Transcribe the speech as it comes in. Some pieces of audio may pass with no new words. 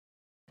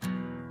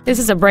This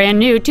is a brand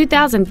new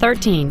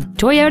 2013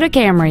 Toyota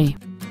Camry.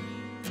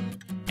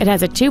 It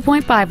has a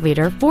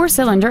 2.5-liter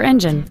four-cylinder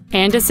engine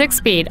and a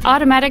 6-speed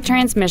automatic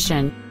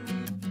transmission.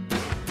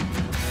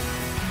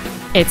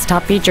 Its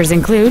top features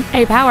include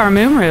a power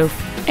moonroof,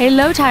 a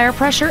low tire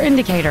pressure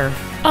indicator,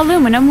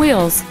 aluminum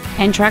wheels,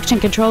 and traction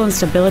control and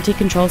stability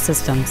control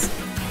systems.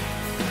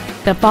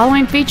 The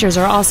following features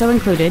are also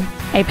included: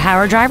 a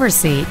power driver's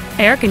seat,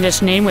 air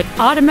conditioning with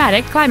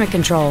automatic climate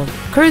control,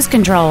 cruise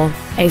control,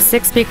 a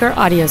 6-speaker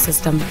audio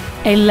system,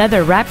 a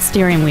leather-wrapped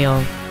steering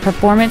wheel,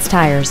 performance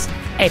tires,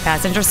 a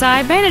passenger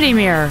side vanity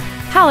mirror,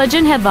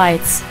 halogen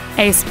headlights,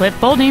 a split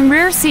folding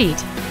rear seat.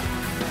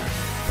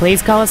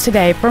 Please call us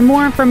today for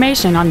more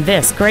information on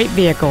this great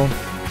vehicle.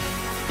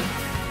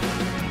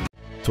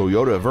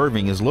 Toyota of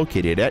Irving is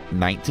located at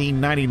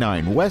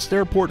 1999 West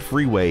Airport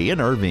Freeway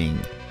in Irving.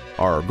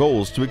 Our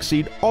goal is to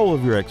exceed all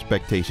of your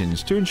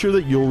expectations to ensure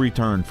that you'll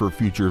return for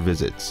future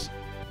visits.